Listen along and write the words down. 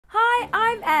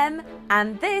Em,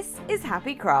 and this is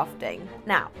Happy Crafting.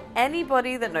 Now,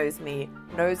 anybody that knows me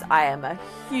knows I am a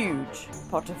huge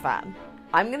Potter fan.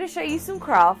 I'm going to show you some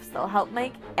crafts that will help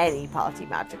make any party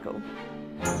magical.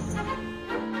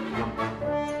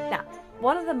 Now,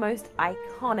 one of the most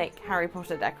iconic Harry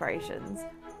Potter decorations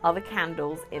are the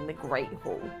candles in the Great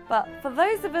Hall. But for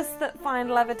those of us that find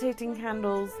levitating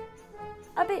candles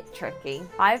a bit tricky,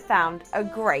 I've found a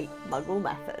great Muggle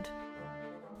method.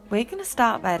 We're going to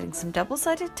start by adding some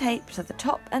double-sided tape to the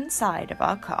top and side of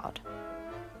our card.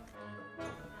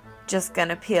 Just going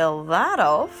to peel that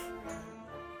off.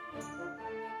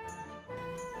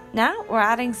 Now we're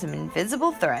adding some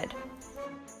invisible thread.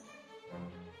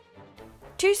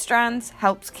 2 strands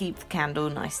helps keep the candle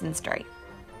nice and straight.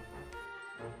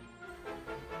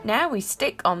 Now we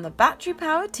stick on the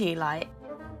battery-powered tea light.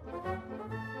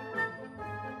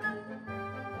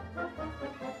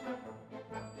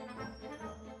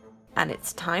 And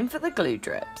it's time for the glue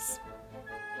drips.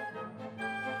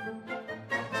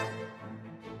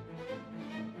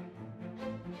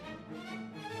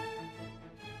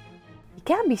 You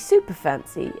can be super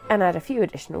fancy and add a few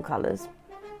additional colours,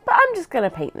 but I'm just going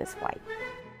to paint this white.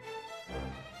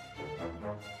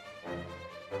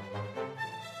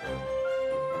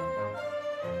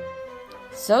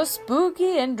 So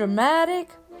spooky and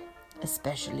dramatic,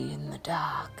 especially in the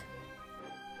dark.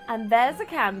 And there's a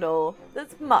candle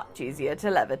that's much easier to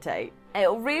levitate.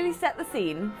 It'll really set the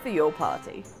scene for your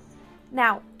party.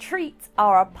 Now, treats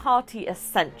are a party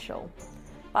essential,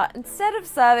 but instead of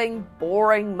serving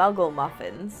boring Muggle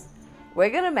muffins, we're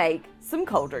going to make some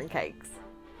cauldron cakes.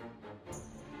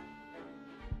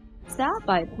 Start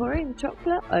by pouring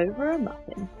chocolate over a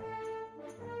muffin.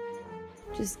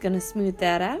 Just going to smooth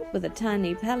that out with a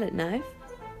tiny palette knife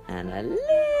and a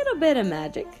little bit of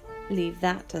magic. Leave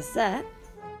that to set.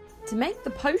 To make the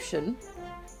potion,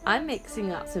 I'm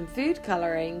mixing up some food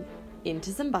colouring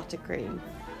into some buttercream.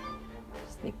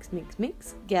 Just mix, mix,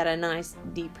 mix. Get a nice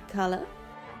deep colour.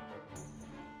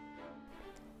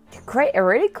 To create a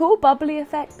really cool bubbly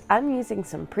effect, I'm using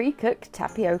some pre-cooked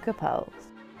tapioca pearls.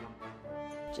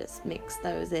 Just mix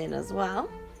those in as well.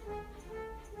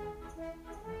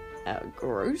 A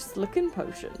gross looking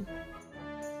potion.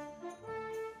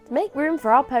 To make room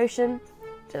for our potion,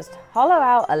 just hollow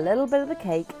out a little bit of the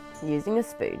cake using a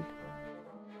spoon.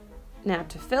 Now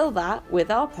to fill that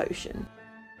with our potion,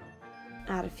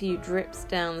 add a few drips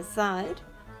down the side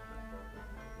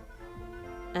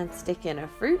and stick in a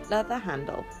fruit leather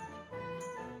handle.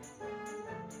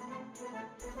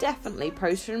 Definitely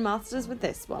potion masters with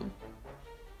this one.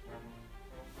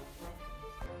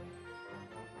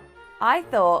 I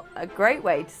thought a great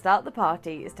way to start the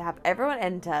party is to have everyone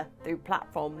enter through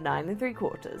platform 9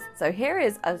 3/4. So here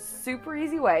is a super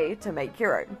easy way to make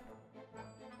your own.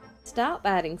 Start by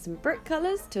adding some brick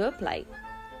colours to a plate.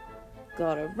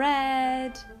 Got a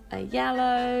red, a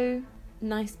yellow,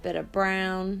 nice bit of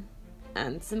brown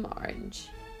and some orange.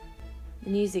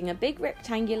 And using a big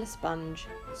rectangular sponge,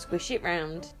 squish it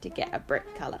round to get a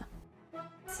brick colour.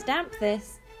 Stamp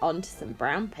this onto some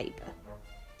brown paper.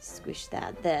 Squish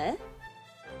that there.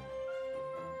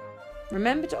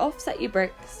 Remember to offset your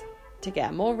bricks to get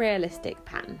a more realistic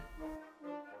pattern.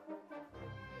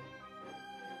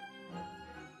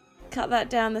 Cut that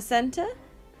down the centre,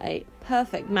 a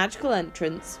perfect magical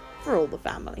entrance for all the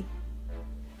family.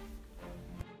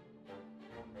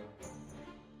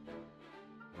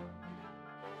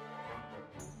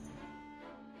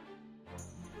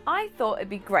 I thought it'd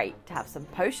be great to have some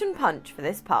potion punch for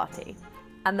this party.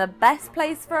 And the best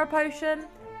place for a potion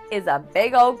is a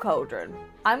big old cauldron.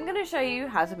 I'm going to show you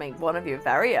how to make one of your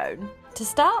very own. To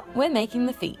start, we're making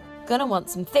the feet. Gonna want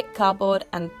some thick cardboard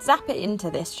and zap it into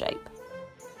this shape.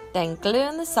 Then glue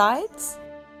on the sides.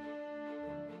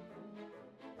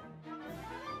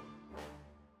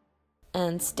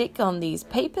 And stick on these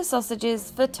paper sausages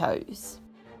for toes.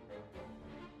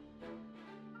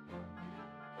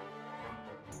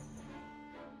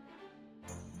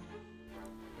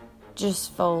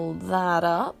 Just fold that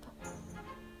up.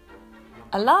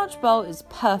 A large bowl is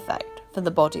perfect for the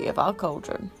body of our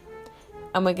cauldron.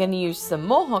 And we're going to use some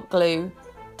more hot glue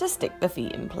to stick the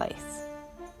feet in place.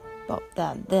 Pop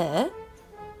that there.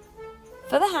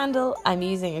 For the handle, I'm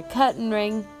using a curtain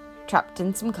ring trapped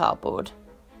in some cardboard.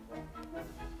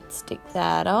 Stick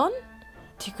that on.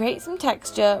 To create some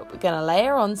texture, we're going to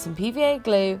layer on some PVA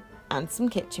glue and some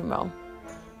kitchen roll.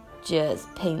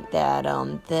 Just paint that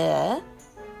on there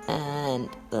and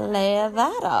layer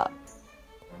that up.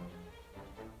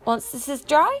 Once this is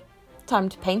dry, time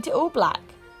to paint it all black.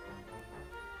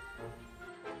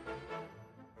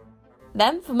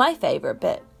 Then for my favourite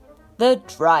bit, the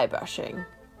dry brushing.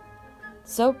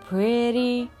 So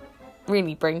pretty.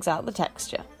 Really brings out the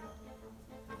texture.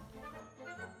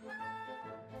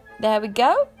 There we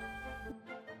go.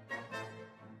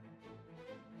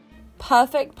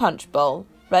 Perfect punch bowl,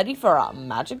 ready for our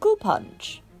magical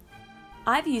punch.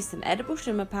 I've used some edible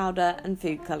shimmer powder and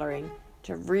food colouring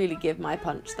to really give my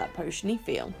punch that potiony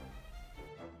feel.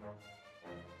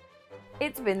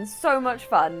 It's been so much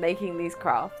fun making these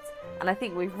crafts, and I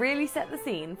think we've really set the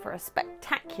scene for a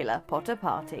spectacular Potter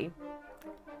party.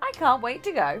 I can't wait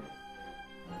to go.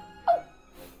 Oh.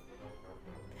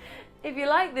 If you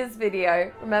like this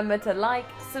video, remember to like,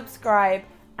 subscribe,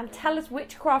 and tell us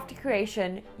which crafty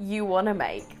creation you want to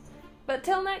make. But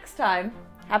till next time,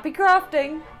 happy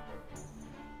crafting!